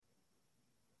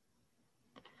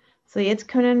So, jetzt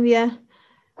können wir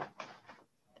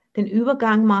den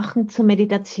Übergang machen zur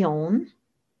Meditation.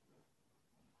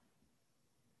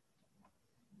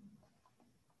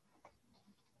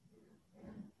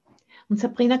 Und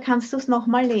Sabrina, kannst du es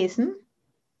nochmal lesen?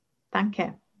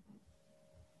 Danke.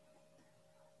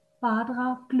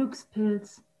 Barbara,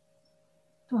 Glückspilz.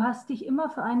 Du hast dich immer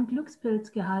für einen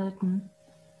Glückspilz gehalten,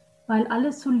 weil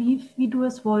alles so lief, wie du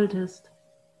es wolltest.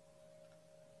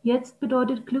 Jetzt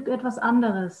bedeutet Glück etwas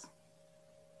anderes.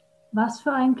 Was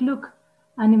für ein Glück,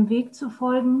 einem Weg zu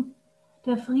folgen,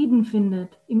 der Frieden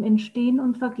findet im Entstehen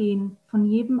und Vergehen von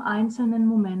jedem einzelnen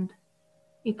Moment,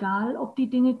 egal ob die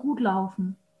Dinge gut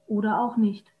laufen oder auch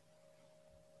nicht.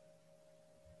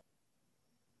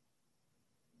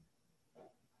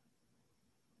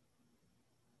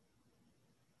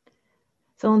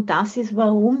 So, und das ist,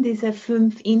 warum diese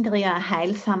 5 Indriya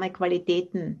heilsame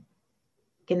Qualitäten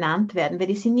genannt werden, weil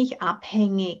die sind nicht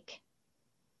abhängig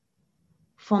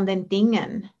von den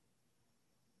Dingen.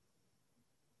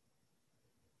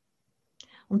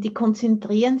 Und die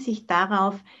konzentrieren sich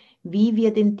darauf, wie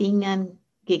wir den Dingen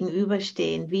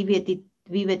gegenüberstehen, wie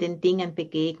wir den Dingen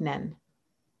begegnen.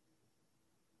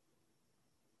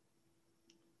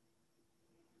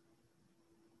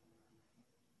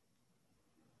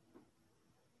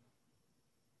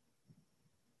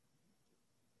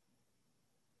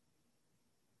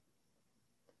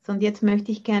 So, und jetzt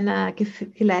möchte ich gerne eine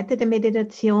geleitete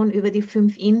Meditation über die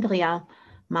 5 Indriya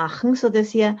machen,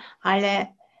 sodass ihr alle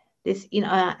das in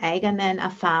eurer eigenen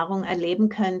Erfahrung erleben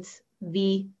könnt,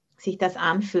 wie sich das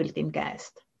anfühlt im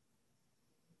Geist.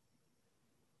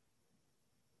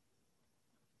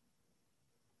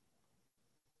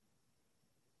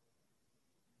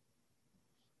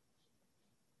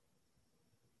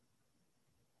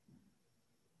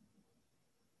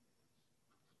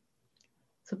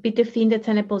 So, bitte findet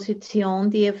eine Position,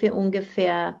 die ihr für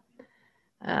ungefähr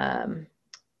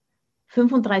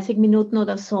 35 Minuten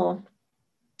oder so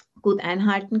gut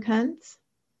einhalten könnt.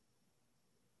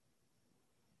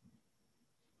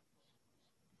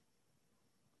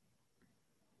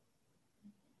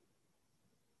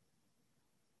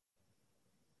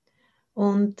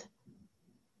 Und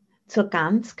zur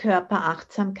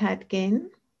Ganzkörperachtsamkeit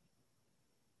gehen.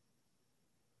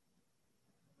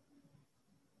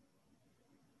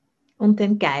 Und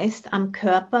den Geist am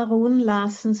Körper ruhen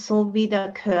lassen, so wie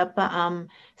der Körper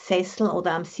am Sessel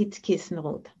oder am Sitzkissen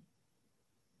ruht.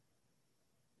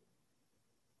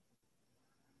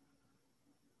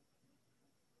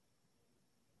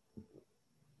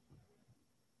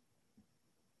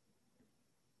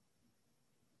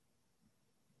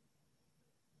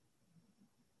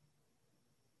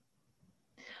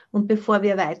 Und bevor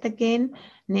wir weitergehen,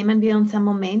 nehmen wir uns einen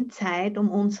Moment Zeit, um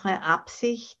unsere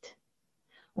Absicht,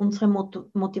 unsere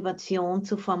Motivation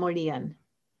zu formulieren.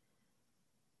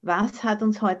 Was hat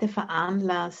uns heute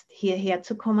veranlasst, hierher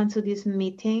zu kommen zu diesem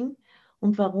Meeting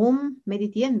und warum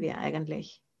meditieren wir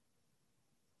eigentlich?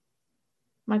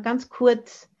 Mal ganz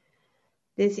kurz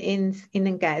das in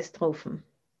den Geist rufen.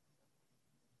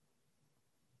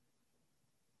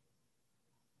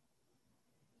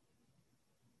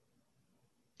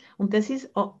 Und das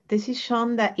ist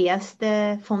schon der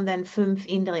erste von den 5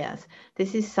 Indriyas.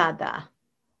 Das ist Sada,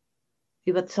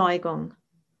 Überzeugung,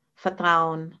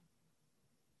 Vertrauen.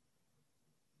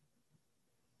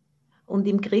 Und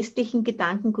im christlichen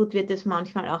Gedankengut wird es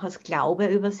manchmal auch als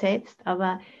Glaube übersetzt,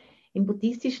 aber im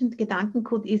buddhistischen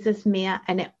Gedankengut ist es mehr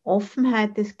eine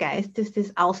Offenheit des Geistes,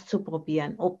 das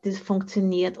auszuprobieren, ob das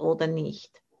funktioniert oder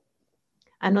nicht.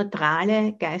 Eine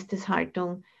neutrale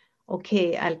Geisteshaltung,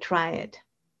 okay, I'll try it.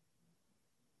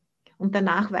 Und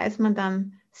danach weiß man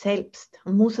dann selbst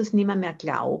und muss es nicht mehr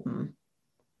glauben,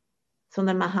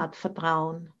 sondern man hat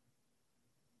Vertrauen.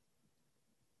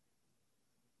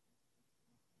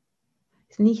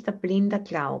 Es ist nicht ein blinder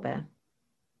Glaube.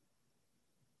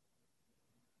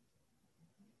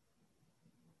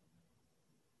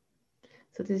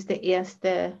 So, das ist der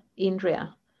erste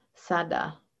Indriya,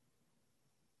 Sada.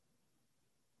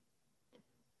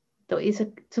 Da ist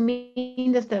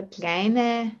zumindest eine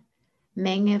kleine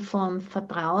Menge von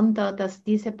Vertrauen da, dass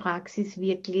diese Praxis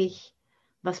wirklich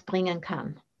was bringen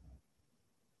kann.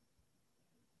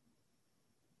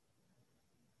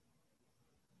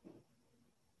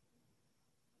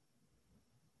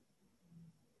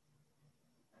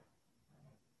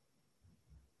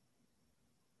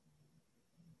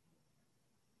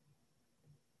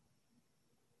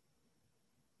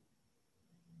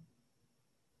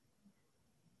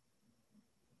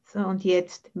 So, und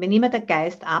jetzt, wenn immer der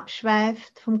Geist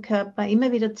abschweift vom Körper,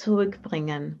 immer wieder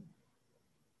zurückbringen.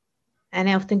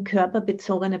 Eine auf den Körper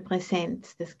bezogene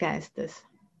Präsenz des Geistes.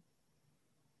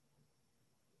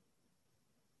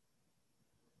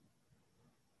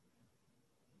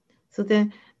 So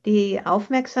die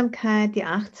Aufmerksamkeit, die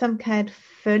Achtsamkeit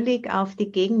völlig auf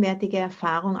die gegenwärtige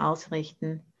Erfahrung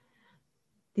ausrichten.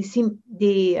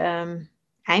 Die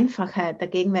Einfachheit der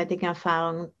gegenwärtigen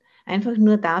Erfahrung. Einfach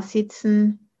nur da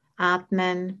sitzen,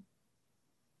 atmen.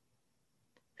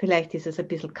 Vielleicht ist es ein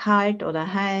bisschen kalt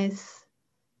oder heiß.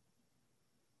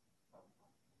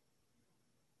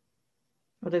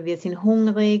 Oder wir sind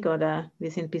hungrig oder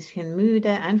wir sind ein bisschen müde.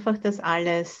 Einfach das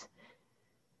alles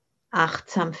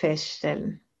achtsam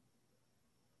feststellen.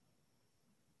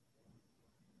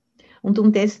 Und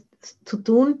um das zu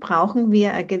tun, brauchen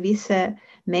wir eine gewisse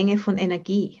Menge von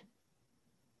Energie,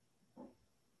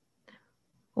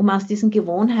 um aus diesen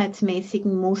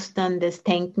gewohnheitsmäßigen Mustern des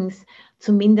Denkens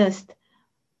zumindest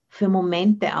für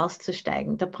Momente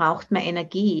auszusteigen. Da braucht man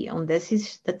Energie und das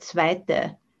ist der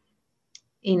zweite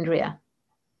Indriya.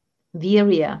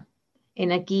 Virya,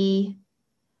 Energie,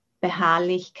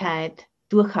 Beharrlichkeit,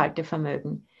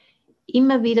 Durchhaltevermögen.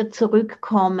 Immer wieder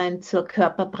zurückkommen zur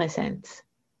Körperpräsenz.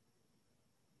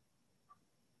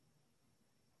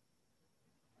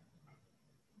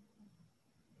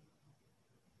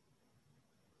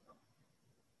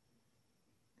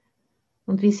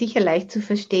 Und wie sicher leicht zu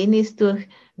verstehen ist, durch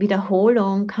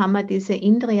Wiederholung kann man diese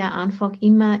Indriya einfach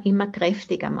immer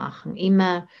kräftiger machen,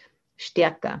 immer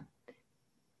stärker.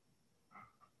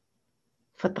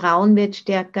 Vertrauen wird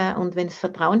stärker und wenn das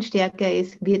Vertrauen stärker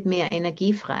ist, wird mehr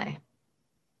Energie frei.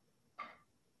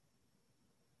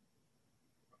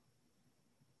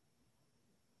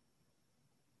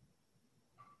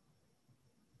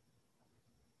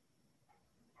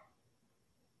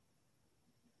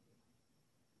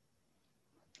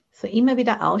 So immer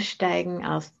wieder aussteigen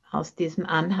aus diesem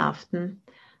Anhaften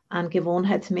an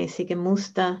gewohnheitsmäßige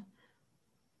Muster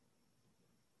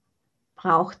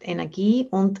braucht Energie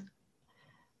und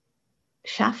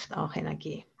schafft auch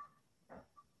Energie.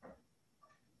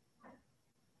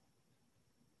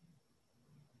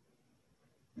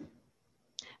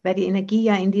 Weil die Energie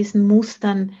ja in diesen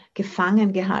Mustern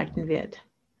gefangen gehalten wird.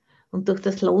 Und durch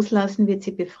das Loslassen wird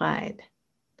sie befreit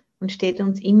und steht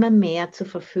uns immer mehr zur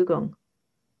Verfügung.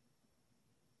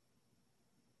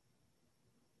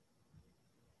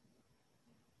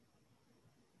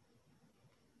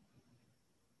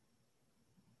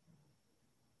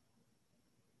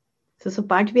 So,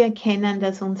 sobald wir erkennen,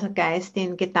 dass unser Geist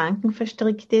in Gedanken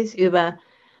verstrickt ist, über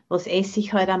was esse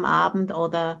ich heute am Abend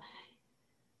oder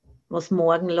was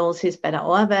morgen los ist bei der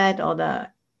Arbeit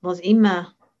oder was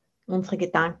immer unsere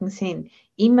Gedanken sind,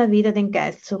 immer wieder den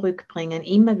Geist zurückbringen,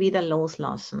 immer wieder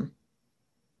loslassen.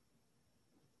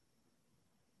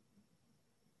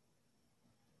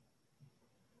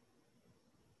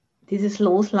 Dieses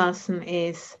Loslassen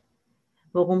ist,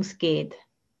 worum es geht.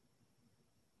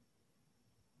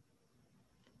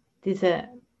 Diese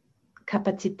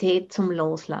Kapazität zum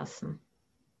Loslassen.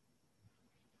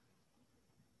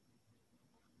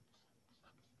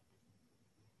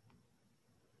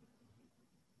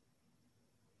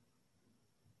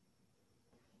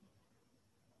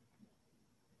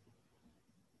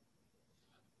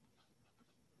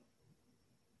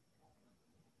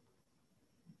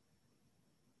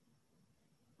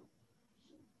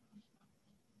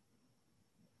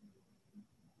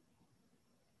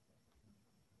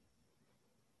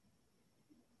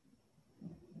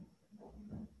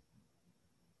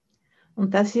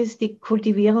 Und das ist die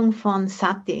Kultivierung von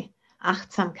Sati,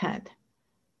 Achtsamkeit,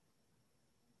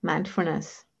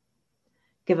 Mindfulness,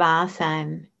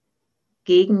 Gewahrsein,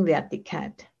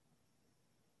 Gegenwärtigkeit.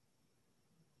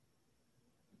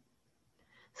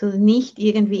 So nicht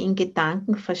irgendwie in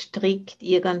Gedanken verstrickt,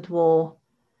 irgendwo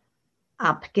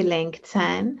abgelenkt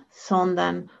sein,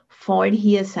 sondern voll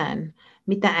hier sein,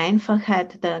 mit der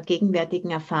Einfachheit der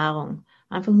gegenwärtigen Erfahrung.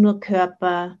 Einfach nur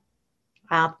Körper,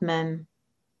 atmen.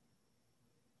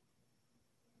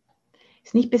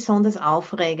 Ist nicht besonders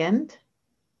aufregend,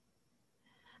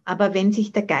 aber wenn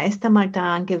sich der Geist einmal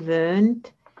daran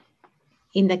gewöhnt,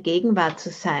 in der Gegenwart zu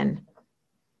sein,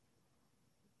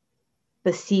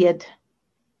 passiert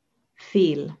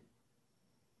viel.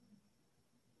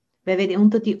 Weil wir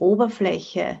unter die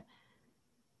Oberfläche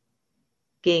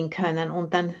gehen können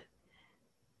und dann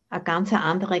eine ganz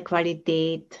andere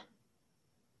Qualität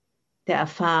der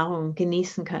Erfahrung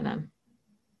genießen können.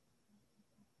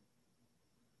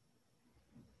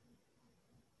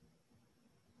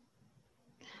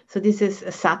 So dieses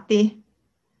Sati,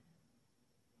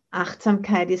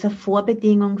 Achtsamkeit, ist eine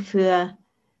Vorbedingung für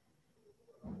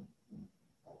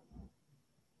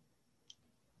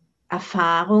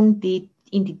Erfahrung, die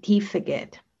in die Tiefe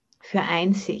geht, für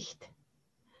Einsicht,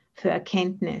 für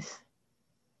Erkenntnis.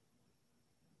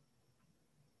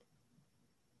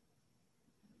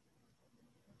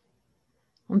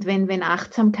 Und wenn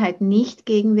Achtsamkeit nicht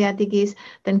gegenwärtig ist,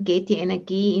 dann geht die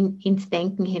Energie ins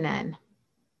Denken hinein,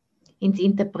 ins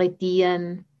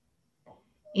Interpretieren,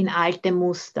 in alte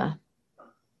Muster.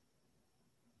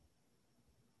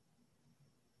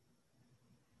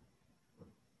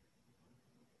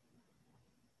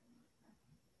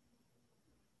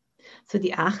 So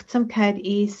die Achtsamkeit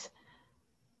ist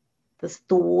das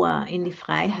Tor in die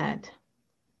Freiheit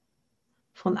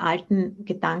von alten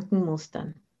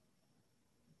Gedankenmustern.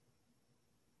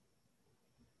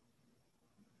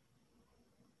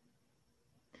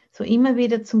 So immer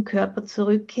wieder zum Körper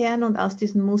zurückkehren und aus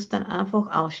diesen Mustern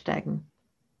einfach aussteigen.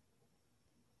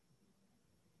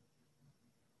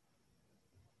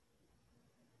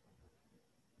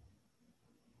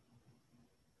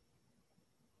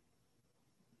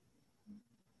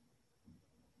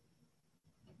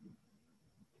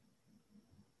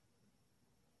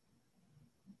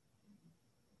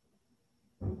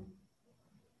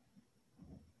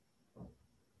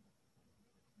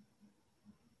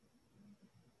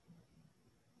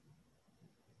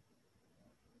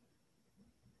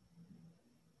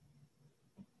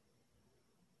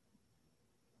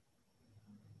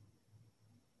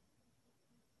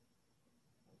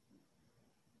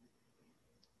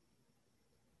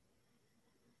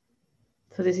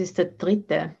 So, das ist der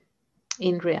dritte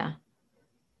Indriya.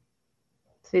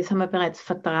 So, jetzt haben wir bereits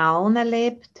Vertrauen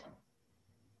erlebt,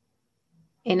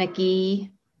 Energie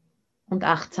und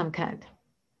Achtsamkeit.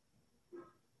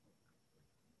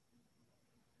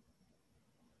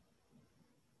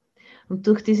 Und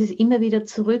durch dieses immer wieder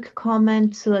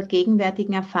Zurückkommen zur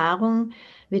gegenwärtigen Erfahrung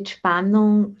wird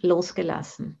Spannung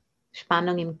losgelassen.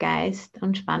 Spannung im Geist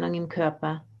und Spannung im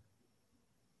Körper.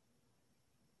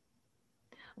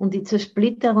 Und die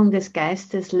Zersplitterung des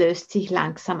Geistes löst sich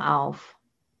langsam auf.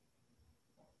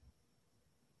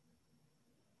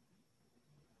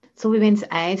 So wie wenn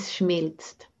das Eis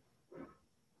schmilzt.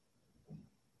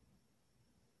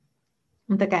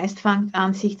 Und der Geist fängt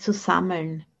an, sich zu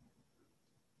sammeln.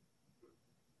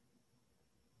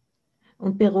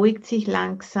 Und beruhigt sich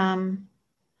langsam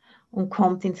und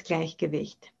kommt ins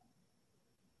Gleichgewicht.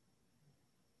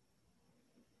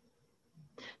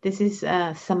 Das ist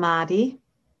Samadhi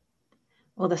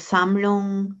oder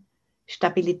Sammlung,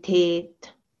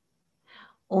 Stabilität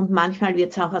und manchmal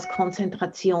wird es auch als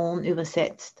Konzentration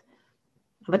übersetzt.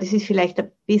 Aber das ist vielleicht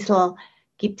ein bisschen,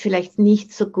 gibt vielleicht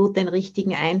nicht so gut den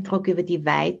richtigen Eindruck über die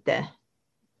Weite.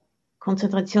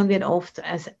 Konzentration wird oft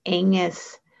als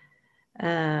enges,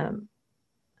 als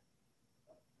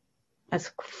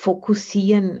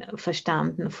Fokussieren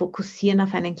verstanden. Fokussieren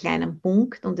auf einen kleinen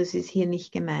Punkt und das ist hier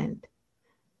nicht gemeint.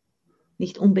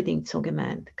 Nicht unbedingt so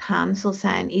gemeint. Kann so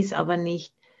sein, ist aber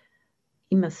nicht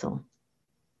immer so.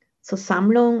 So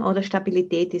Sammlung oder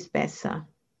Stabilität ist besser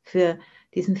für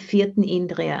diesen vierten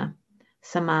Indriya,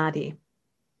 Samadhi.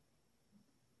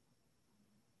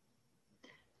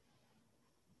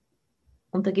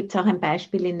 Und da gibt es auch ein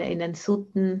Beispiel in den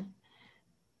Sutten,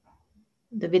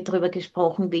 da wird darüber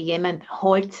gesprochen, wie jemand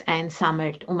Holz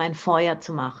einsammelt, um ein Feuer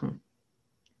zu machen.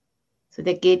 So,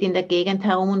 der geht in der Gegend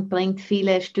herum und bringt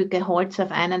viele Stücke Holz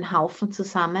auf einen Haufen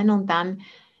zusammen und dann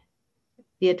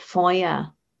wird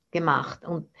Feuer gemacht.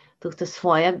 Und durch das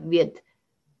Feuer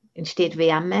entsteht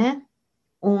Wärme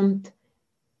und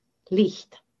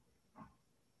Licht.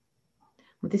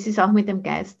 Und das ist auch mit dem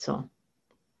Geist so.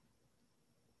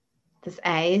 Das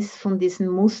Eis von diesen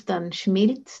Mustern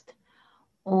schmilzt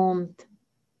und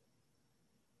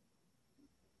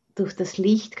durch das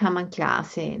Licht kann man klar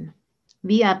sehen.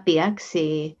 Wie ein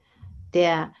Bergsee,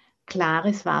 der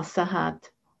klares Wasser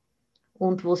hat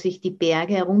und wo sich die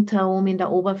Berge rundherum in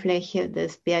der Oberfläche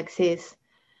des Bergsees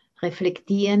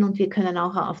reflektieren und wir können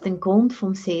auch auf den Grund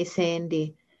vom See sehen,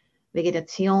 die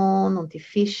Vegetation und die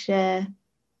Fische.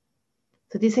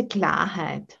 So diese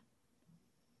Klarheit,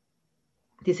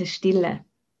 diese Stille.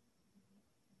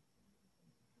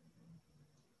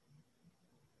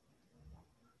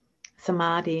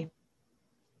 Samadhi.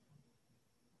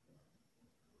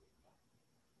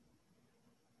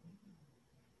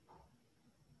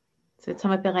 So, jetzt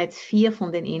haben wir bereits 4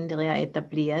 von den Indriya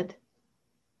etabliert.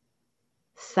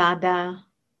 Sada,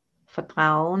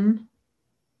 Vertrauen,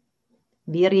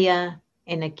 Virya,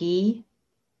 Energie,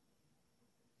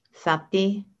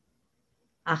 Sati,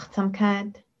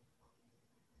 Achtsamkeit,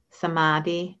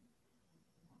 Samadhi,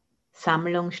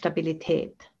 Sammlung,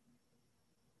 Stabilität.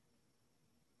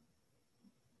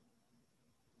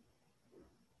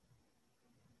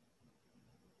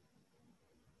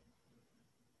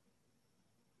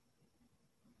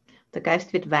 Der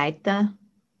Geist wird weiter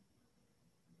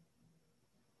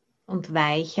und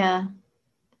weicher,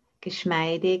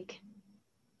 geschmeidig.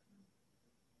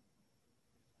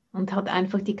 und hat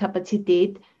einfach die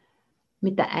Kapazität,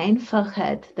 mit der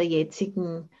Einfachheit der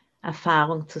jetzigen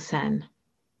Erfahrung zu sein.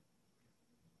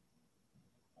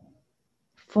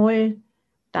 Voll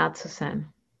da zu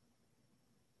sein.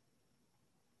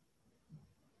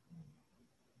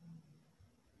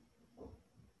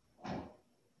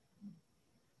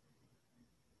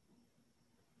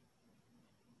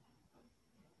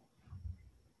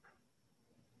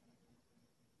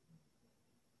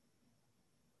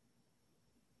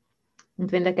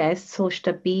 Und wenn der Geist so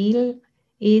stabil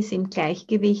ist, im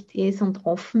Gleichgewicht ist und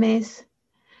offen ist,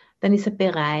 dann ist er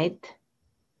bereit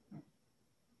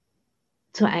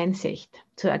zur Einsicht,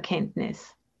 zur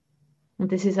Erkenntnis.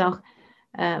 Und das ist auch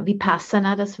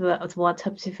Vipassana, das Wort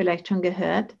habt ihr vielleicht schon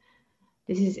gehört.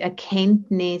 Das ist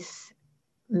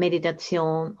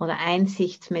Erkenntnismeditation oder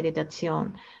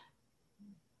Einsichtsmeditation.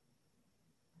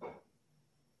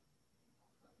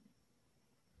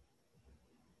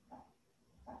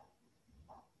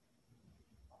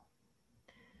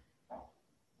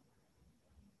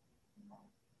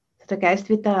 Der Geist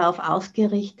wird darauf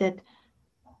ausgerichtet,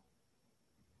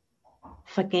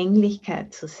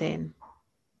 Vergänglichkeit zu sehen,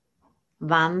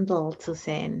 Wandel zu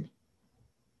sehen,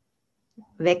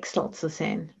 Wechsel zu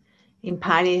sehen. Im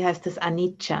Pali heißt das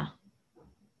Anicca.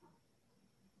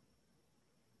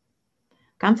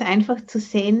 Ganz einfach zu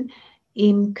sehen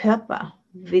im Körper,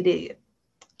 wie die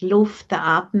Luft, der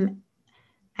Atem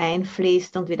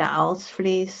einfließt und wieder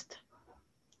ausfließt,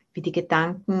 wie die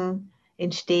Gedanken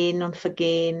entstehen und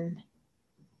vergehen,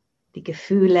 die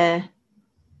Gefühle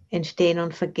entstehen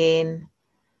und vergehen,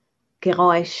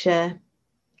 Geräusche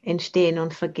entstehen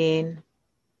und vergehen.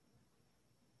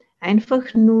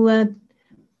 Einfach nur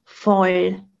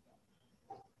voll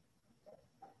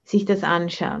sich das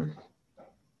anschauen.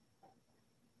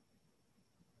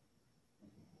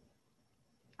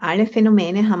 Alle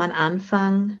Phänomene haben einen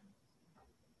Anfang,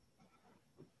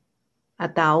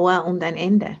 eine Dauer und ein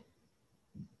Ende.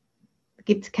 Da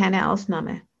gibt es keine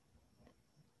Ausnahme.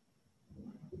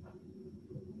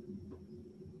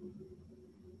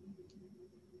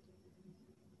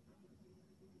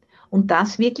 Und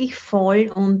das wirklich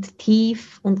voll und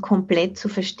tief und komplett zu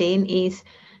verstehen, ist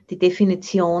die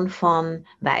Definition von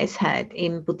Weisheit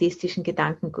im buddhistischen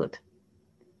Gedankengut.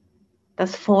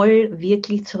 Das voll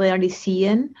wirklich zu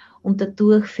realisieren und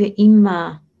dadurch für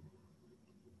immer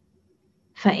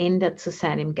verändert zu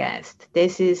sein im Geist.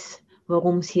 Das ist,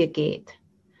 worum es hier geht.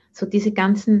 So diese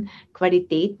ganzen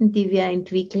Qualitäten, die wir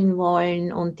entwickeln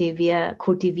wollen und die wir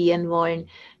kultivieren wollen,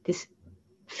 das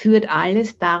führt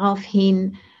alles darauf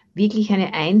hin, wirklich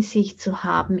eine Einsicht zu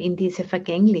haben in diese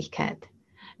Vergänglichkeit.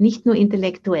 Nicht nur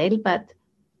intellektuell,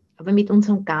 aber mit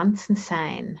unserem ganzen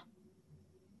Sein.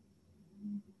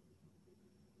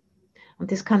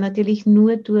 Und das kann natürlich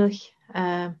nur durch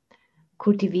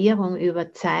Kultivierung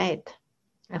über Zeit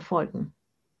erfolgen.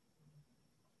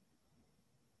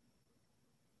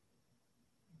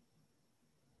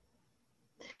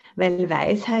 Weil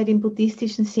Weisheit im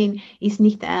buddhistischen Sinn ist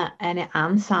nicht eine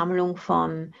Ansammlung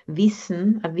von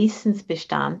Wissen, ein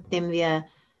Wissensbestand, den wir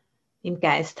im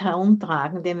Geist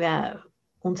herumtragen, den wir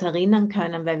uns erinnern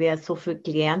können, weil wir so viel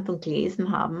gelernt und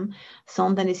gelesen haben,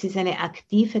 sondern es ist eine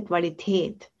aktive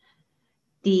Qualität,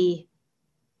 die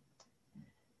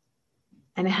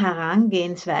eine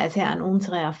Herangehensweise an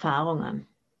unsere Erfahrungen.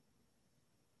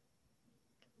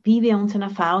 Wie wir unseren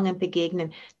Erfahrungen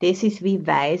begegnen, das ist wie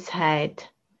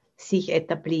Weisheit sich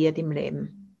etabliert im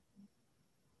Leben.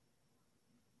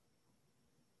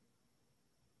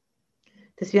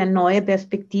 Dass wir eine neue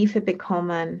Perspektive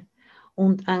bekommen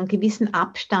und einen gewissen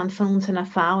Abstand von unseren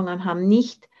Erfahrungen haben,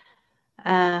 nicht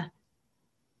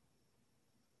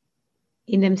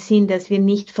in dem Sinn, dass wir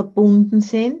nicht verbunden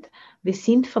sind. Wir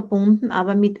sind verbunden,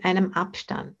 aber mit einem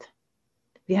Abstand.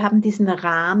 Wir haben diesen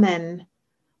Rahmen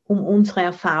um unsere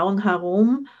Erfahrung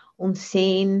herum und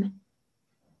sehen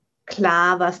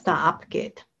klar, was da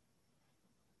abgeht.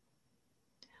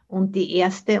 Und die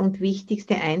erste und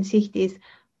wichtigste Einsicht ist,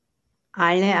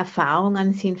 alle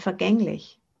Erfahrungen sind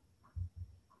vergänglich.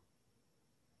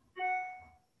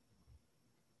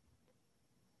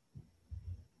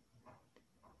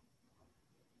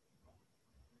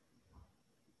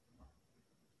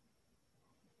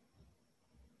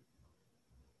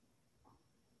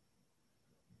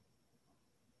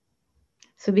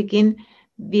 So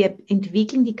wir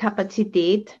entwickeln die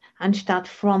Kapazität, anstatt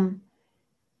vom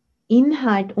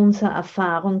Inhalt unserer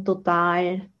Erfahrung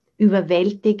total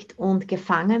überwältigt und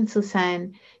gefangen zu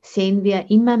sein, sehen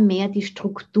wir immer mehr die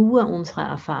Struktur unserer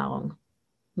Erfahrung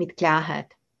mit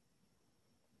Klarheit.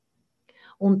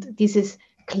 Und dieses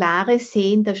klare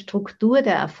Sehen der Struktur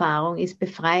der Erfahrung ist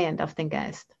befreiend auf den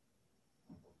Geist.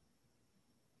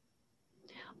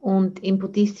 Und im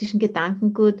buddhistischen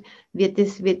Gedankengut wird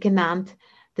genannt,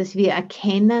 dass wir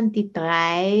erkennen die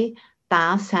 3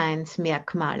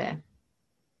 Daseinsmerkmale.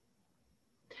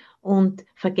 Und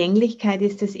Vergänglichkeit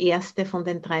ist das erste von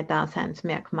den 3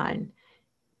 Daseinsmerkmalen.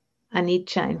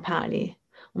 Anicca in Pali.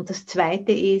 Und das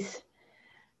zweite ist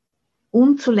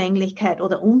Unzulänglichkeit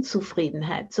oder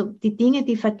Unzufriedenheit. So die Dinge,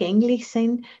 die vergänglich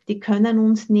sind, die können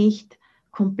uns nicht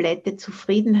komplette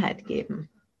Zufriedenheit geben.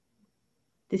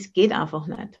 Das geht einfach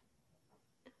nicht.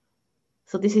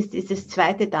 So, das ist das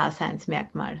zweite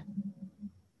Daseinsmerkmal.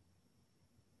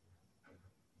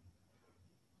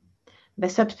 Weil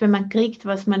selbst wenn man kriegt,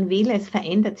 was man will, es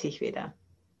verändert sich wieder.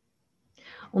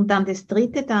 Und dann das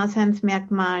dritte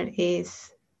Daseinsmerkmal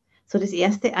ist, so das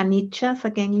erste Anicca,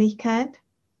 Vergänglichkeit,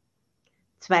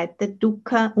 zweite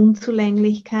Dukkha,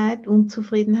 Unzulänglichkeit,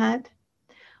 Unzufriedenheit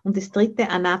und das dritte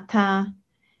Anatta,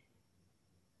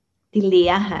 die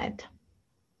Leerheit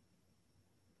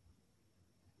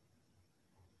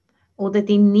oder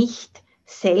die nicht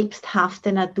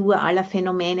selbsthafte Natur aller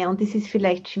Phänomene. Und das ist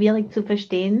vielleicht schwierig zu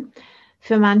verstehen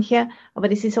für manche, aber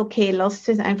das ist okay, lasst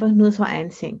es einfach nur so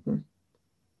einsinken.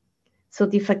 So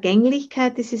die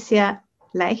Vergänglichkeit, das ist sehr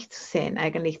leicht zu sehen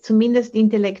eigentlich, zumindest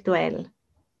intellektuell.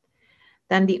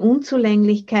 Dann die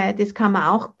Unzulänglichkeit, das kann man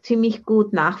auch ziemlich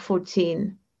gut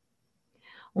nachvollziehen.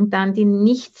 Und dann die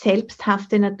nicht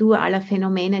selbsthafte Natur aller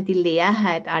Phänomene, die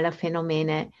Leerheit aller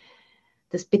Phänomene.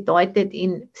 Das bedeutet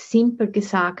simpel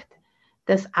gesagt,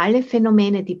 dass alle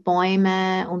Phänomene, die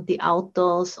Bäume und die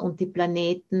Autos und die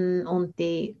Planeten und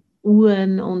die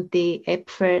Uhren und die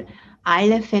Äpfel,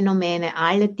 alle Phänomene,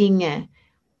 alle Dinge,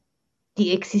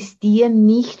 die existieren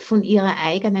nicht von ihrer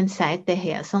eigenen Seite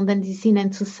her, sondern die sind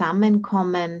ein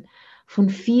Zusammenkommen von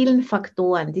vielen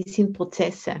Faktoren, die sind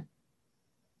Prozesse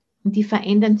und die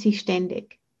verändern sich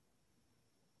ständig.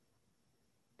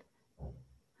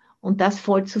 Und das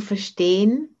voll zu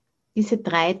verstehen, diese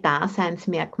 3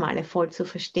 Daseinsmerkmale voll zu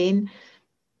verstehen,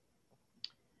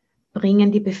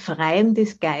 bringen die Befreiung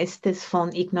des Geistes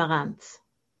von Ignoranz.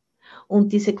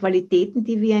 Und diese Qualitäten,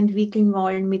 die wir entwickeln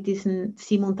wollen mit diesen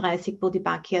 37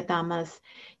 Bodhibhakya-Dhammas,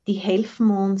 die helfen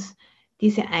uns,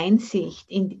 diese Einsicht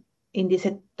in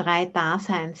diese 3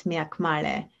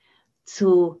 Daseinsmerkmale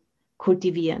zu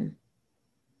kultivieren.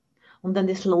 Und dann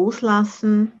das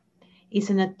Loslassen ist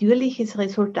ein natürliches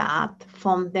Resultat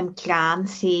von dem klaren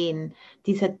Sehen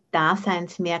dieser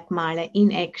Daseinsmerkmale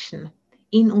in Action,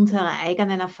 in unserer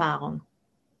eigenen Erfahrung.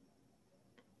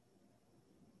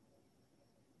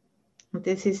 Und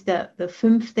das ist der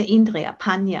 5. Indriya,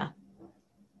 Panya,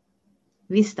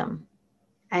 Wisdom,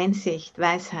 Einsicht,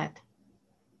 Weisheit.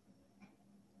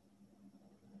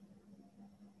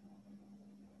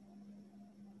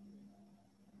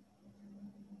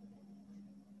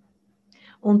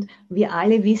 Und wir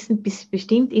alle wissen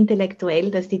bestimmt intellektuell,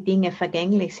 dass die Dinge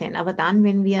vergänglich sind. Aber dann,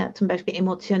 wenn wir zum Beispiel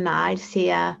emotional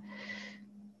sehr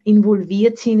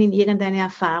involviert sind in irgendeine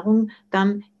Erfahrung,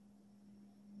 dann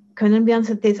können wir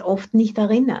uns das oft nicht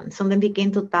erinnern, sondern wir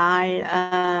gehen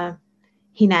total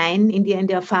hinein in die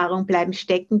Erfahrung, bleiben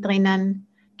stecken drinnen,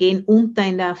 gehen unter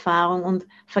in der Erfahrung und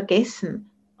vergessen,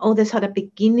 oh, das hat ein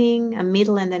Beginning, a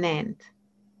Middle and an End.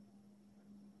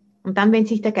 Und dann, wenn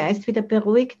sich der Geist wieder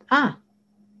beruhigt,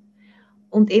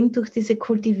 und eben durch diese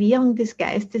Kultivierung des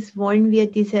Geistes wollen wir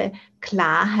diese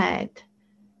Klarheit,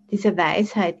 diese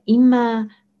Weisheit immer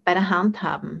bei der Hand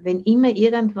haben. Wenn immer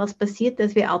irgendwas passiert,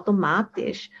 dass wir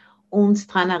automatisch uns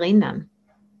daran erinnern.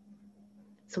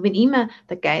 So wenn immer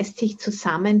der Geist sich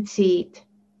zusammenzieht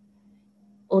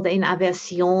oder in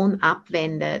Aversion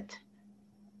abwendet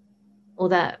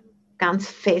oder ganz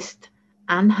fest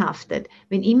anhaftet,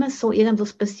 wenn immer so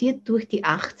irgendwas passiert, durch die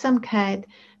Achtsamkeit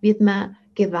wird man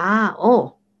gewahr,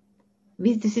 oh,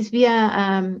 das ist wie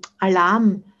ein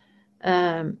Alarmbell,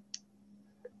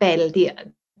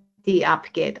 die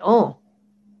abgeht. Oh,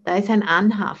 da ist ein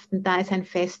Anhaften, da ist ein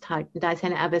Festhalten, da ist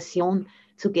eine Aversion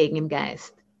zugegen im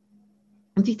Geist.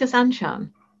 Und sich das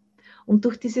anschauen. Und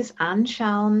durch dieses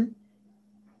Anschauen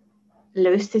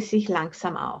löst es sich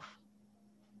langsam auf.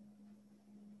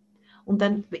 Und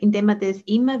dann, indem man das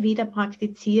immer wieder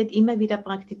praktiziert,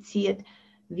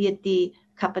 wird die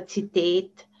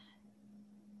Kapazität,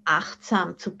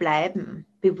 achtsam zu bleiben,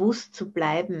 bewusst zu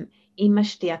bleiben, immer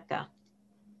stärker.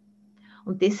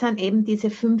 Und das sind eben diese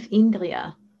 5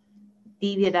 Indriya,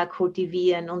 die wir da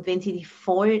kultivieren. Und wenn sie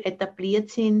voll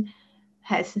etabliert sind,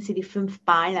 heißen sie die 5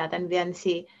 Bala, dann werden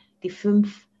sie die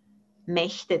 5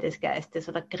 Mächte des Geistes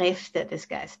oder Kräfte des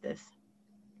Geistes.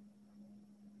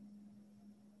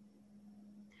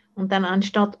 Und dann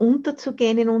anstatt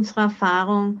unterzugehen in unserer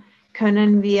Erfahrung,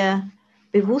 können wir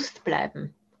bewusst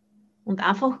bleiben und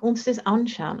einfach uns das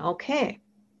anschauen. Okay,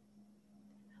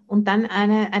 und dann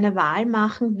eine Wahl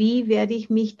machen, wie werde ich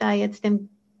mich da jetzt dem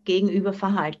Gegenüber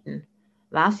verhalten?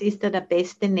 Was ist da der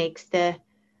beste nächste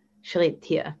Schritt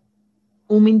hier,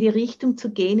 um in die Richtung zu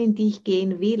gehen, in die ich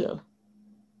gehen will?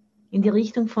 In die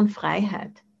Richtung von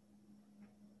Freiheit,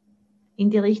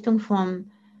 in die Richtung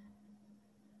von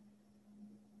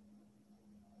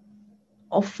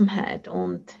Offenheit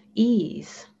und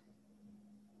Ease.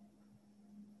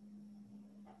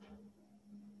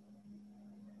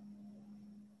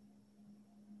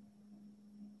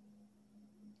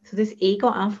 So das Ego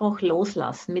einfach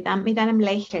loslassen, mit einem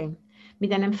Lächeln,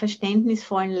 mit einem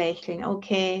verständnisvollen Lächeln.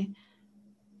 Okay,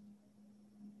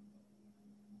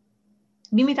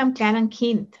 wie mit einem kleinen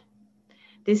Kind,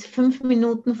 das 5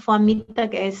 Minuten vor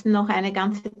Mittagessen noch eine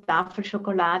ganze Tafel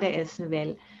Schokolade essen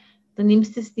will. Du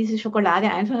nimmst diese Schokolade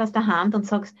einfach aus der Hand und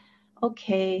sagst,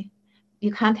 okay,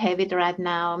 you can't have it right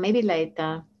now, maybe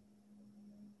later.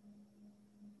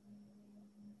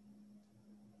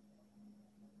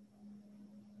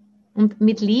 Und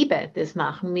mit Liebe das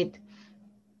machen, mit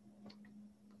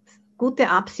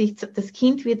guter Absicht. Das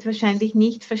Kind wird wahrscheinlich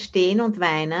nicht verstehen und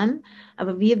weinen,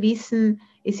 aber wir wissen,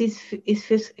 es ist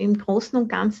fürs im Großen und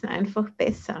Ganzen einfach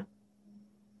besser.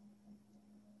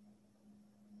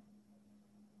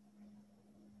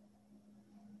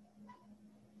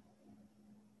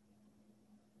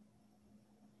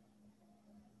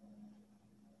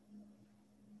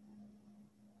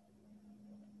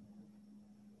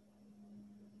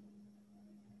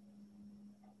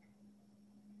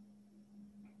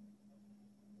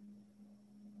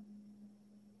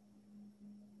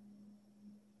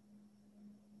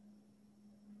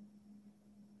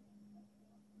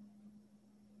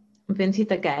 Und wenn sich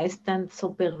der Geist dann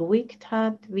so beruhigt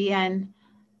hat, wie ein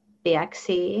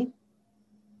Bergsee,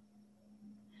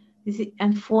 das ist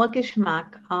ein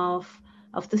Vorgeschmack auf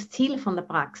das Ziel von der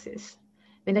Praxis.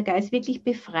 Wenn der Geist wirklich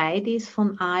befreit ist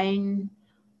von allen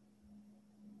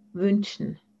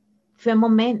Wünschen, für einen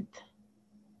Moment.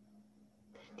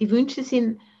 Die Wünsche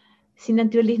sind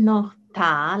natürlich noch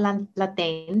da,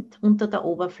 latent unter der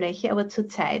Oberfläche, aber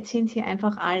zurzeit sind sie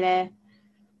einfach alle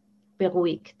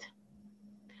beruhigt.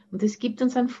 Und es gibt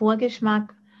uns einen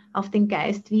Vorgeschmack auf den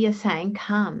Geist, wie er sein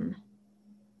kann.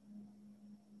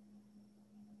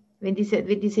 Wenn diese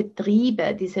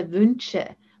Triebe, diese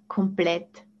Wünsche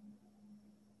komplett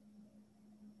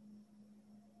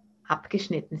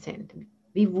abgeschnitten sind,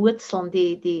 wie Wurzeln,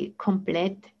 die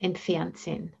komplett entfernt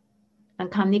sind, dann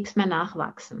kann nichts mehr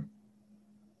nachwachsen.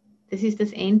 Das ist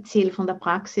das Endziel von der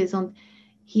Praxis und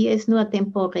hier ist nur eine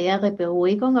temporäre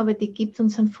Beruhigung, aber die gibt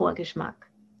uns einen Vorgeschmack,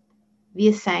 wie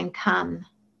es sein kann.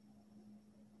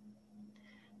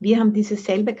 Wir haben diese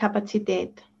selbe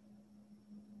Kapazität.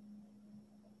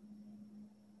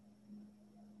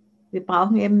 Wir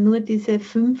brauchen eben nur diese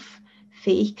 5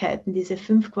 Fähigkeiten, diese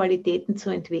 5 Qualitäten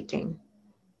zu entwickeln.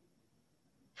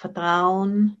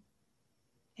 Vertrauen,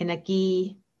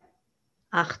 Energie,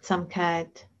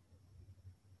 Achtsamkeit,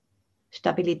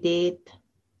 Stabilität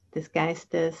des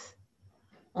Geistes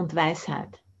und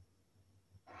Weisheit.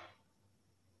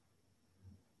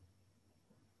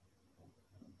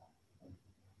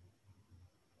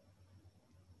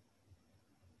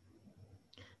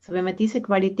 So, wenn wir diese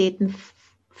Qualitäten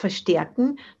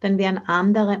verstärken, dann werden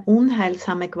andere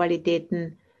unheilsame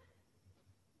Qualitäten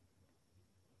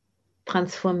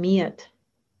transformiert.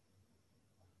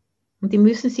 Und die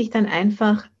müssen sich dann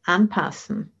einfach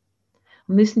anpassen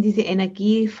und müssen diese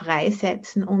Energie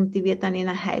freisetzen und die wird dann in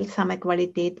eine heilsame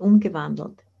Qualität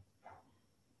umgewandelt.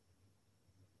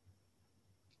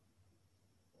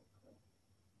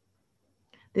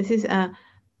 Das ist eine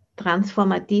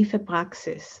transformative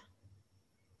Praxis.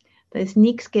 Da ist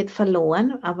nichts geht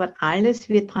verloren, aber alles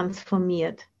wird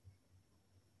transformiert.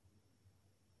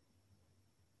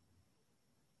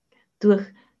 Durch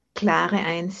klare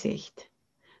Einsicht,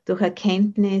 durch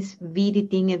Erkenntnis, wie die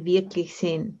Dinge wirklich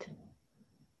sind.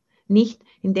 Nicht,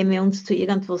 indem wir uns zu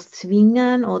irgendwas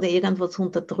zwingen oder irgendwas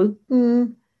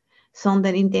unterdrücken,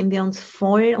 sondern indem wir uns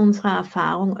voll unserer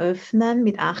Erfahrung öffnen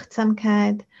mit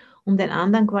Achtsamkeit und den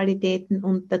anderen Qualitäten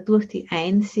und dadurch die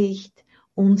Einsicht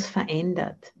uns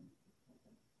verändert.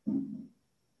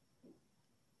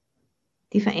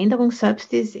 Die Veränderung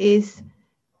selbst ist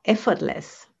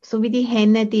effortless, so wie die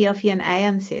Henne, die auf ihren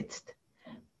Eiern sitzt.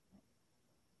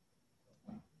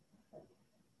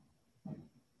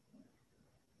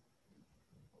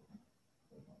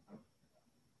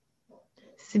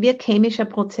 Es ist wie ein chemischer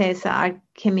Prozess, ein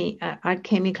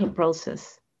alchemical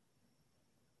process.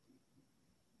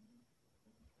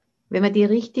 Wenn man die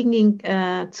richtigen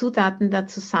Zutaten da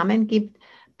zusammengibt,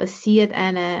 passiert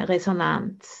eine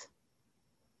Resonanz.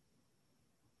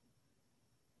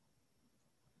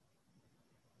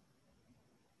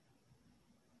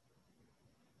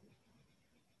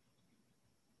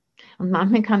 Und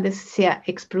manchmal kann das sehr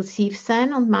explosiv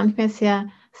sein und manchmal sehr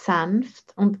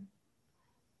sanft und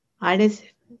alles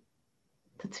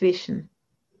dazwischen.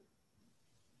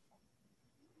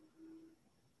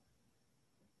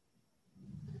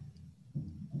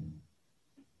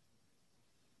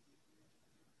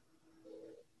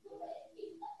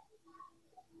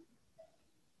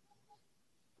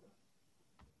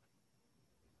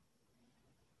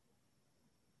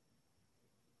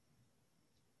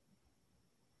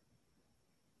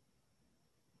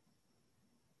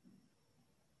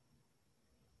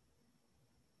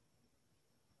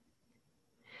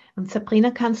 Und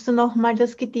Sabrina, kannst du noch mal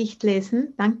das Gedicht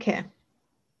lesen? Danke.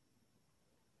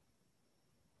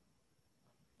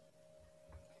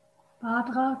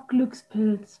 Bhadra,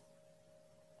 Glückspilz.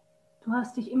 Du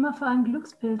hast dich immer für einen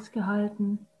Glückspilz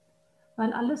gehalten,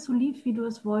 weil alles so lief, wie du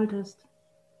es wolltest.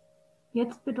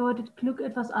 Jetzt bedeutet Glück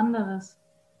etwas anderes.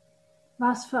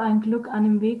 Was für ein Glück,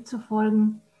 einem Weg zu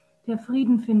folgen, der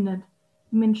Frieden findet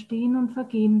im Entstehen und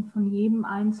Vergehen von jedem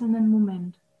einzelnen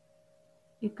Moment.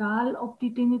 Egal, ob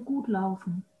die Dinge gut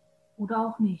laufen oder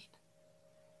auch nicht.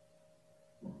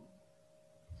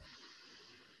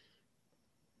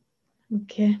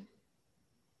 Okay.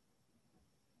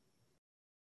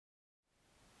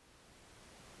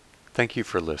 Thank you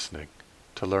for listening.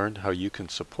 To learn how you can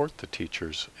support the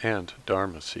teachers and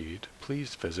Dharma Seed,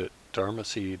 please visit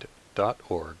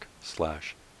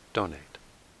dharmaseed.org/donate.